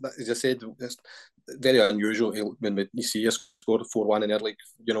really as I said, it's very unusual when you see a score 4-1 in their league,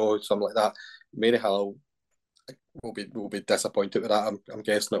 you know, something like that. Maryhill will be disappointed with that. I'm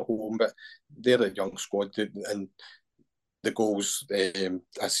guessing at home, but they're a young squad, and the goals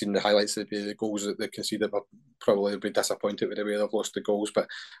I've seen the highlights of the goals that they conceded were probably be disappointed with the way they've lost the goals. But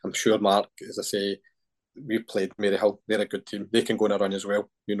I'm sure Mark, as I say, we've played Maryhill. They're a good team. They can go on a run as well,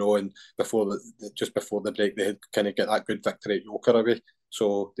 you know. And just before the break, they had kind of get that good victory at Yoker away.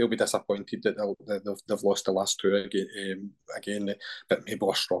 So they'll be disappointed that they've lost the last 2 again. But Maybole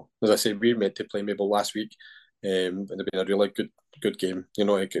are strong. As I say, we meant to play Maybole last week. And they've been a really good game. You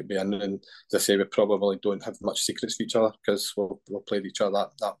know, it could be in, and as I say, we probably don't have much secrets for each other because we've played each other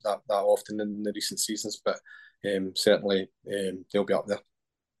that often in the recent seasons. But certainly they'll be up there.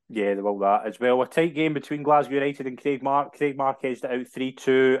 Yeah, they will that as well. A tight game between Glasgow United and Craigmark. Craigmark edged it out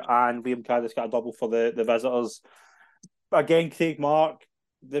 3-2, and Liam Caddice got a double for the visitors. Again, Craigmark,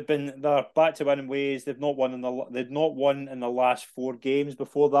 they're back to winning ways. They've not won in the last 4 games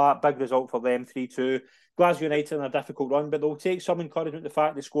before that. Big result for them, 3-2. Glasgow United in a difficult run, but they'll take some encouragement the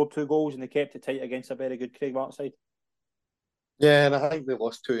fact they scored 2 goals and they kept it tight against a very good Craigmark side. Yeah, and I think they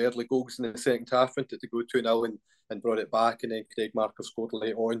lost 2 early goals in the second half, wanted to go 2-0 and brought it back, and then Craigmark have scored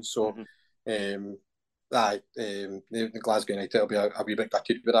late on. So the Glasgow United will be a wee bit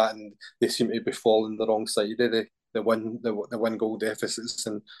gutted with that, and they seem to be falling the wrong side of the one goal deficits.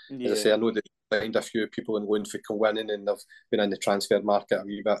 And as I Yeah, say, I know they signed a few people in loan for Kilwinning, and they've been in the transfer market a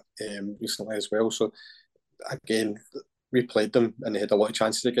wee bit recently as well. So again, we played them and they had a lot of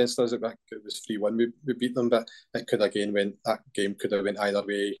chances against us. It was 3-1. We beat them, but it could again went that game could have went either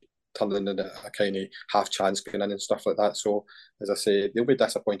way, turning into a kind of half chance going in and stuff like that. So as I say, they'll be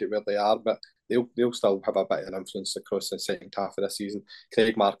disappointed where they are, but they'll still have a bit of an influence across the second half of the season.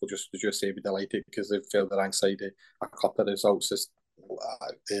 Craig Mark will just, as you say, be delighted because they've failed the rank side a couple of results as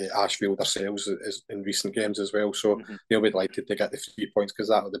Ashfield ourselves in recent games as well. So they'll be delighted to get the 3 points because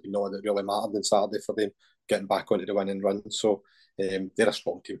that would have been all that really mattered on Saturday for them getting back onto the winning run. So they're a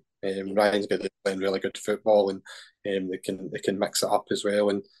strong team. Ryan's good at playing really good football, and they can mix it up as well.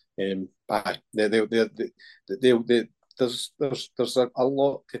 And there's a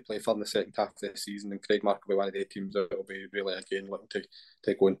lot to play for in the second half of the season, and Craig Mark will be one of the teams that will be really again looking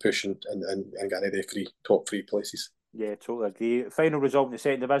to go and push and get into the top three places. Yeah, totally agree. Final result in the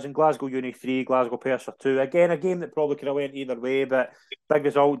second division: Glasgow Uni 3, Glasgow Perthshire 2. Again, a game that probably could have went either way, but big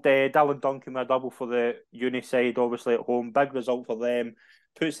result. Dylan Duncan with a double for the Uni side, obviously at home. Big result for them.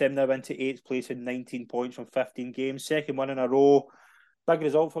 Puts them now into 8th place in 19 points from 15 games. Second one in a row. Big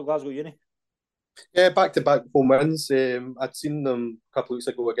result for Glasgow Uni. Yeah, back-to-back home wins. I'd seen them a couple of weeks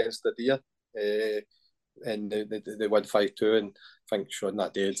ago against the Deer. And they won 5-2, and I think Sean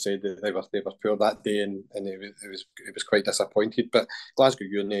that day had said that they were poor that day, and it was quite disappointed. But Glasgow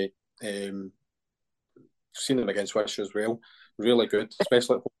Uni, seen them against Wish as well, really good,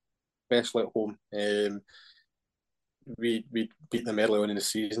 especially at home. We beat them early on in the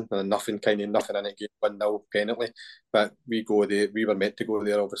season, and nothing in it, game 1-0 penalty. But we were meant to go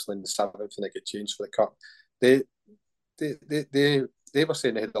there obviously in the 7th, and it got changed for the cup. They were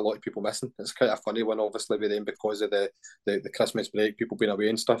saying they had a lot of people missing. It's quite a funny one, obviously, with them because of the Christmas break, people being away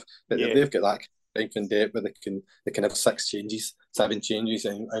and stuff. But they've got that strength and depth where they can have 7 changes,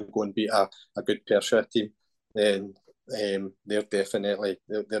 and go and beat a good Perthshire team. Then they're definitely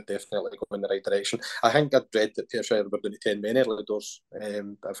going in the right direction. I think I'd read that Perthshire were going to 10 men early doors. I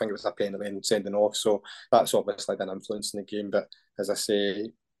think it was a penalty and sending off, so that's obviously had an influence in the game. But as I say,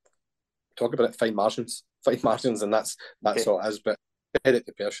 talk about it, fine margins, and that's all it is. But credit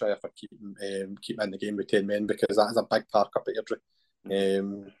to Perthshire for keeping in the game with 10 men, because that is a big park up at Airdrie.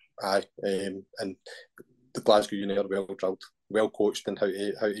 And the Glasgow Uni are well drilled, well coached in how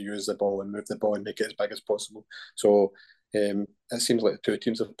to use the ball and move the ball and make it as big as possible. So it seems like the two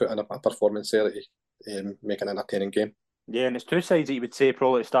teams have put in a performance there to make an entertaining game. Yeah, and it's two sides that you would say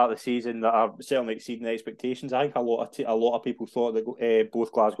probably at the start of the season that are certainly exceeding the expectations. I think a lot of people thought that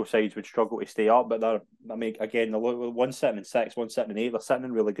both Glasgow sides would struggle to stay up, but one sitting in 6th, one sitting in 8th. They're sitting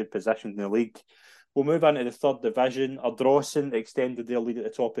in really good positions in the league. We'll move on to the third division. Ardrossan extended their lead at the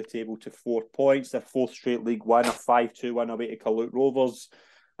top of the table to 4 points. Their 4th straight League One, a 5-2 win away to Carluke Rovers.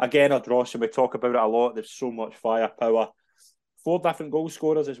 Again, Ardrossan, we talk about it a lot. There's so much firepower. 4 different goal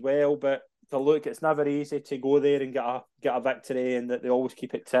scorers as well, but to look, it's never easy to go there and get a victory, and that they always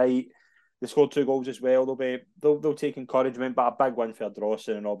keep it tight. They scored 2 goals as well. They'll take encouragement, but a big win for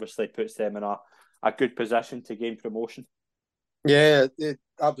Ardrossan, and obviously puts them in a good position to gain promotion. Yeah,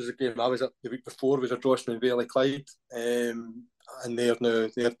 that was a game I was at the week before. Was Ardrossan and Valley Clyde, and they're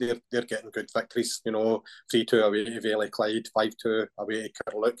getting good victories. 3-2 away to Valley Clyde, 5-2 away to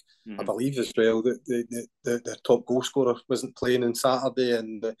Carluke. I believe as well that the top goal scorer wasn't playing on Saturday,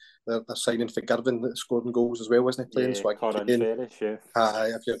 and they're signing for Girvan that scoring goals as well, wasn't he playing? Yeah, so Corin Ferris, yeah.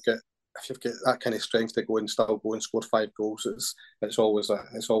 If you've got that kind of strength to go and still go and score 5 goals, it's always a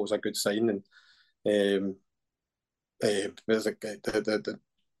good sign. And there's the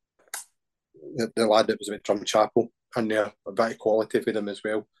lad that was with Drumchapel in there, a bit of quality for them as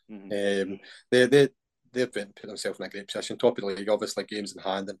well. They've put themselves in a great position, top of the league, obviously games in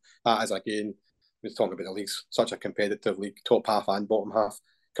hand, and that is again, we're talking about the league's such a competitive league, top half and bottom half.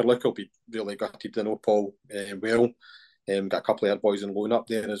 Carluke will be really gutted. I know Paul well. Got a couple of other boys on loan up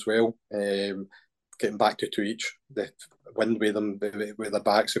there as well. Getting back to 2 each. The win with them with their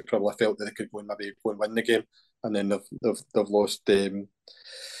backs, who probably felt that they could go and win the game, and then they've lost a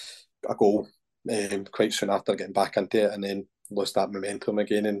goal quite soon after getting back into it, and then lost that momentum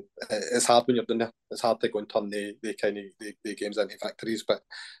again. And it's hard when you're doing that. It's hard to go and turn the games into victories. But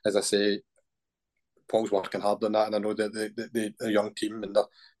as I say, Paul's working hard on that, and I know that they're a young team and they're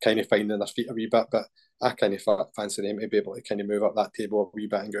kind of finding their feet a wee bit, but I kind of fancy them to be able to kind of move up that table a wee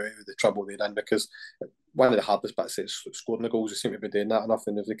bit and get out of the trouble they're in, because one of the hardest bits is scoring the goals. They seem to be doing that enough,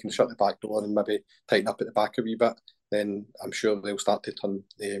 and if they can shut the back door and maybe tighten up at the back a wee bit, then I'm sure they'll start to turn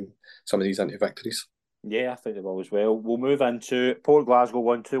some of these into victories. Yeah, I think they will as well. We'll move into Port Glasgow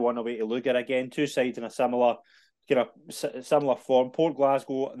 1-2-1 away to Luger again. Two sides in a similar similar form. Port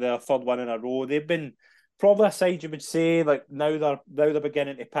Glasgow, their third one in a row. They've been probably a side you would say like now they're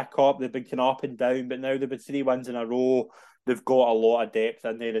beginning to pick up. They've been kind of up and down, but now they've been 3 wins in a row. They've got a lot of depth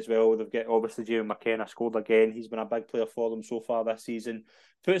in there as well. They've got obviously Jamie McKenna scored again. He's been a big player for them so far this season.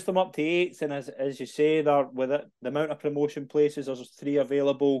 Puts them up to eighth, and as you say, they're with it, the amount of promotion places. There's 3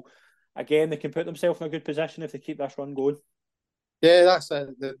 available. Again, they can put themselves in a good position if they keep this run going. Yeah, that's it.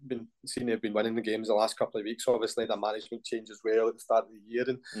 They've been winning the games the last couple of weeks. Obviously, the management change as well at the start of the year,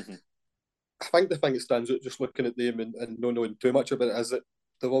 and I think the thing that stands out, just looking at them and not knowing too much about it, is that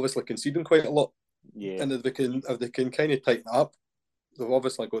they've obviously conceding quite a lot. Yeah, And if they can kind of tighten it up, they've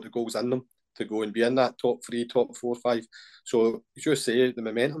obviously got the goals in them to go and be in that top 3, top 4, 5. So you just say the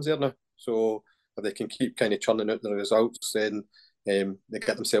momentum's there now. So if they can keep kind of churning out the results, then they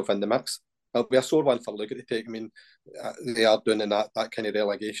get themselves in the mix. It'll be a sore one for Lugan to take. I mean, they are doing in that kind of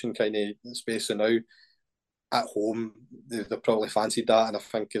relegation kind of space. So now at home, they probably fancied that. And I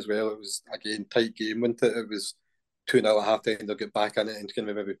think as well, it was, again, tight game, wasn't it? It was 2-0 at half time. They'll get back in it and kind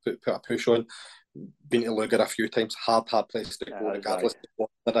of maybe put a push on. Been to Luger a few times, hard place to go, regardless of what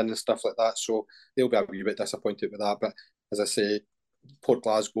they're in and stuff like that. So they'll be a wee bit disappointed with that. But as I say, Port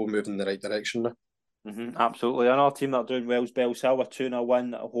Glasgow moving in the right direction now. Absolutely. Another team that are doing well is Bellshill, a 2-0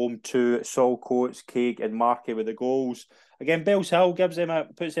 win at home to Saul Coates, Craig and Markey with the goals. Again, Bellshill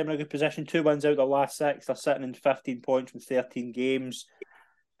puts them in a good position. 2 wins out of the last 6. They're sitting in 15 points from 13 games.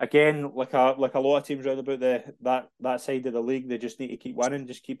 Again, like a lot of teams around about that side of the league, they just need to keep winning,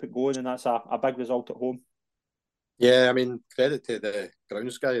 just keep it going, and that's a big result at home. Yeah, I mean, credit to the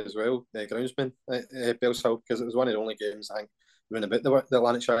grounds guy as well, the groundsman at Bellshill, because it was one of the only games I think round about the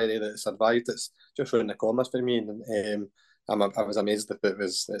Lanarkshire area that survived. It's just round the corners for me, and I was amazed if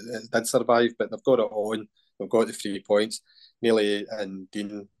it did survive. But they've got it on. They've got the 3 points. Nearly and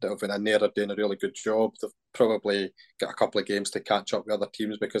Dean that have been in there are doing a really good job. They've probably got a couple of games to catch up with other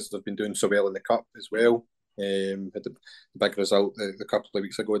teams because they've been doing so well in the cup as well. Had the big result a couple of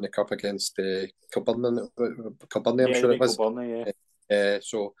weeks ago in the cup against Kilburn, I'm Yeah, sure it was. Kilburn, yeah.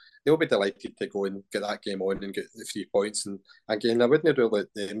 So they'll be delighted to go and get that game on and get the 3 points. And again, I wouldn't really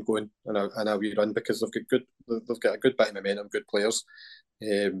let them go in a wee run because they've got a good bit of momentum, good players.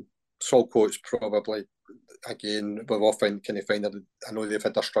 Saul Coates probably, again, we've often kind of find that I know they've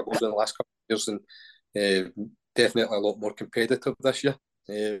had their struggles in the last couple of years, and definitely a lot more competitive this year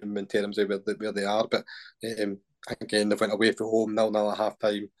in terms of where they are. But again, they've went away from home 0-0 at half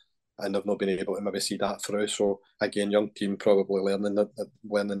time, and they've not been able to maybe see that through. So again, young team probably learning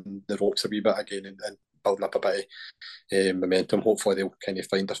the ropes a wee bit again and building up a bit of momentum. Hopefully they'll kind of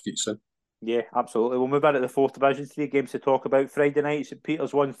find their feet soon. Yeah, absolutely. We'll move into the fourth division. 3 games to talk about. Friday night, St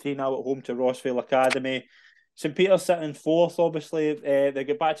Peters won 3-0 at home to Rossvale Academy. St Peters sitting in fourth, obviously. They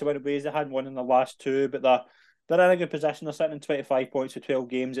get back to winning ways. They hadn't won in the last 2, but they're in a good position. They're sitting in 25 points for 12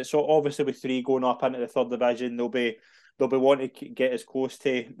 games. It's so obviously with 3 going up into the third division, they'll be wanting to get as close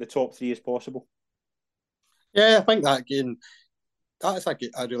to the top 3 as possible. Yeah, I think that again, that's a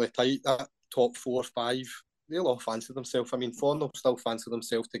really tight, that top 4 or 5. They'll all fancy themselves. I mean, Fawn will still fancy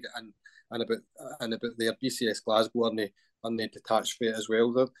themselves to get in and about their BCS Glasgow and they detached for it as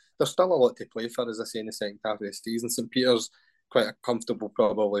well. There's still a lot to play for, as I say, in the second half of the season. St Peters, quite a comfortable,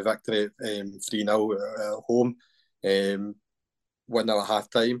 probably, victory, 3-0 at home, 1-0 at half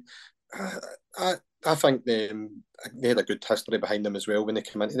time. I think they had a good history behind them as well when they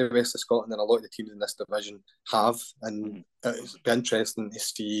came into the West of Scotland, and a lot of the teams in this division have. And it's been interesting to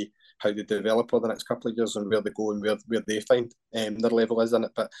see how they develop over the next couple of years and where they go and where they find their level is in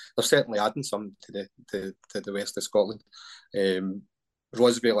it. But they're certainly adding some to the West of Scotland.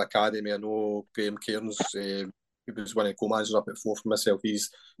 Rossvale Academy, I know Graham Cairns, he was one of the co-managers up at Forth for myself.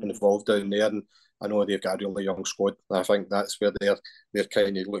 He's involved down there, and I know they've got a really young squad. And I think that's where they're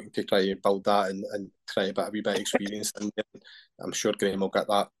kind of looking to try and build that and try to get a wee bit of experience in there. I'm sure Graham will get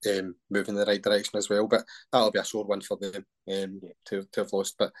that moving in the right direction as well. But that'll be a sore one for them to have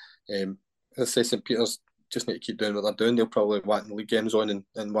lost. But as I say, St Peters just need to keep doing what they're doing. They'll probably want the league games on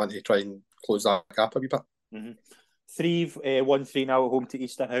and want to try and close that gap a wee bit. Threave won 3-0 at home to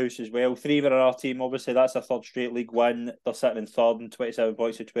Easterhouse as well. Threave are our team, obviously. That's their third straight league win. They're sitting in third in 27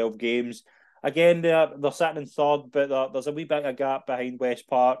 points of 12 games. Again, they're sitting in third, but there's a wee bit of gap behind West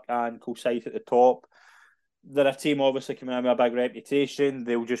Park and Kilsyth at the top. They're a team obviously coming in with a big reputation.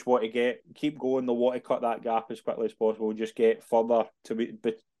 They'll just want to keep going. They'll want to cut that gap as quickly as possible and just get further to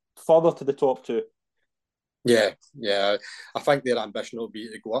the top 2. Yeah. I think their ambition will be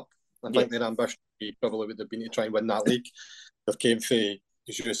to go up. I think their ambition will be probably would have been to try and win that league. They've came for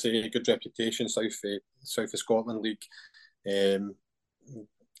as you say, good reputation, South of Scotland League.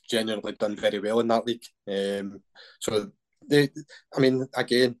 Generally done very well in that league. So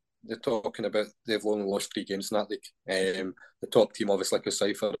again, they're talking about they've only lost 3 games in that league. The top team, obviously,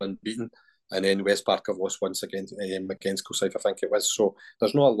 Kilsyth are unbeaten, and then West Park have lost once against Kilsyth, I think it was. So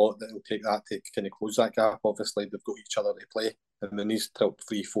there's not a lot that will take that to kind of close that gap. Obviously, they've got each other to play, and when these top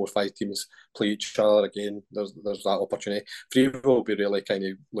 3, 4, 5 teams play each other again, there's that opportunity. Freewood will be really kind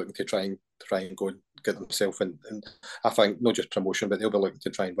of looking to try and go and get themselves in, and I think not just promotion, but they'll be looking to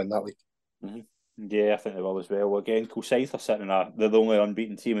try and win that league. Mm-hmm. Yeah, I think they will as well. Again, Kilsyth are sitting they're the only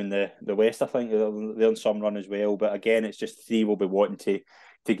unbeaten team in the West. I think they're on some run as well. But again, it's just 3 will be wanting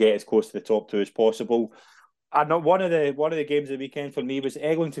to get as close to the top 2 as possible. I know one of the games of the weekend for me was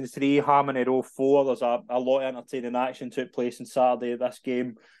Eglinton 3, Harmony Row 4. There's a lot of entertaining action took place on Saturday at this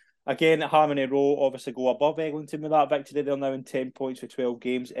game. Again, Harmony Row obviously go above Eglinton with that victory. They're now in 10 points with 12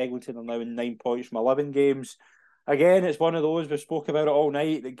 games. Eglinton are now in 9 points from 11 games. Again, it's one of those, we spoke about it all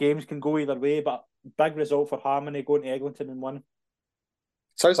night, that games can go either way, but big result for Harmony going to Eglinton and win.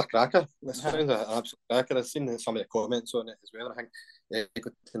 Sounds like a cracker. It sounds like an absolute cracker. I've seen some of the comments on it as well. I think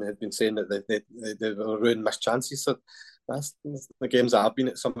Eglinton had been saying that they were ruining missed chances. So that's the games that I've been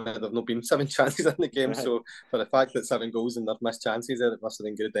at. Some of them, there've not been 7 chances in the game. Right. So for the fact that 7 goals and they've missed chances there, it must have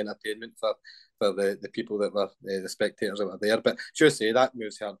been good entertainment for the people that were the spectators that were there. But should say that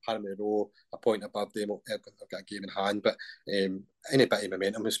moves here, Harmony Row a point above them. They've got a game in hand, but any bit of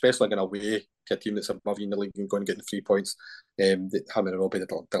momentum, especially going away to a team that's above you in the league and going and getting 3 points, Harmony Row will be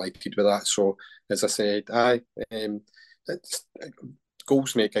delighted with that. So as I said,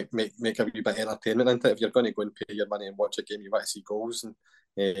 goals make a wee bit of entertainment into it. If you're going to go and pay your money and watch a game, you want to see goals,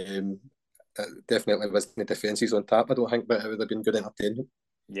 and definitely wasn't the defences on tap, I don't think, but it would have been good entertainment.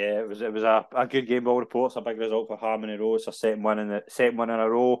 Yeah, it was a good game by all reports, a big result for Harmony Row. It's a second one in a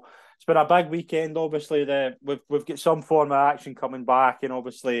row. It's been a big weekend, obviously. We've got some form of action coming back, and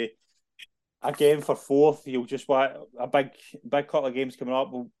obviously again for 4th, you'll just want a big couple of games coming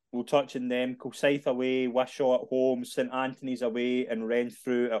up. We'll touch on them. Kilsyth away, Wishaw at home, St Anthony's away, and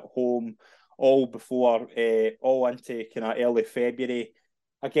Renfrew at home, all into kind of early February.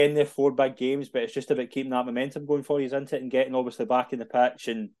 Again, they're 4 big games, but it's just about keeping that momentum going for you, isn't it? And getting obviously back in the pitch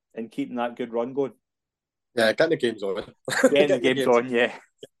and keeping that good run going. Yeah, getting the games on. Getting the games on, yeah.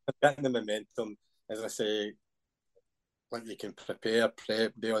 Getting the momentum, as I say, like you can prep,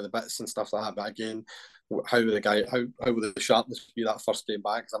 do all the bits and stuff like that. But again, how will the sharpness be that first game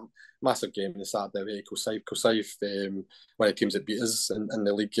back? It's a massive game on the Saturday away. Kilsyth, one of the teams that beat us in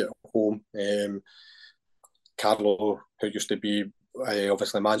the league at home. Carlo, who used to be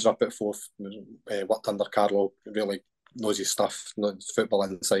obviously manager up at 4th, worked under Carlo, really knows his stuff, knows football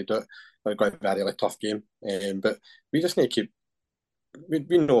inside out. It's going to be a really tough game. But we just need to keep.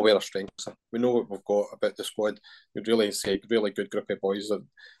 We know where our strengths are. We know what we've got about the squad. We'd really say really good group of boys that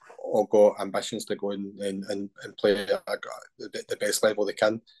all got ambitions to go and play at the best level they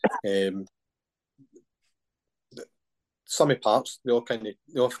can. Some of parts they all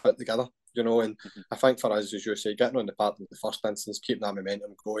fit together, and I think for us, as you say, getting on the park in the first instance, keeping that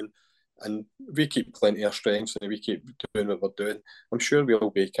momentum going, and we keep playing to our strengths and we keep doing what we're doing. I'm sure we'll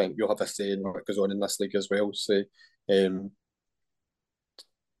have a say in what goes on in this league as well. So.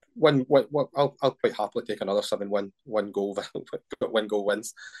 I'll quite happily take another 7-1 goal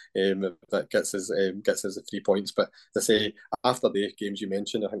wins that gets us the 3 points. But as I say, after the games you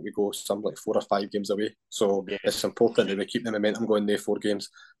mentioned, I think we go some like 4 or 5 games away. So It's important that we keep the momentum going there 4 games,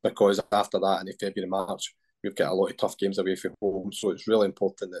 because after that in February and March we've got a lot of tough games away from home. So it's really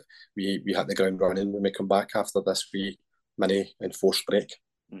important that we hit the ground running when we come back after this wee mini enforced break.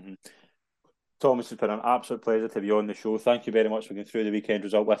 Mm-hmm. Thomas, it's been an absolute pleasure to be on the show. Thank you very much for going through the weekend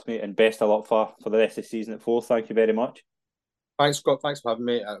result with me, and best of luck for the rest of the season at 4th. Thank you very much. Thanks, Scott. Thanks for having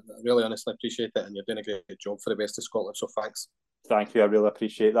me. I really honestly appreciate it, and you're doing a great job for the best of Scotland, so thanks. Thank you. I really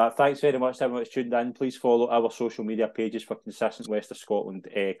appreciate that. Thanks very much to everyone that's tuned in. Please follow our social media pages for consistent West of Scotland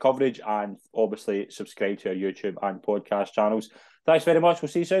coverage, and obviously subscribe to our YouTube and podcast channels. Thanks very much. We'll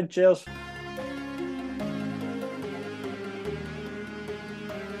see you soon. Cheers.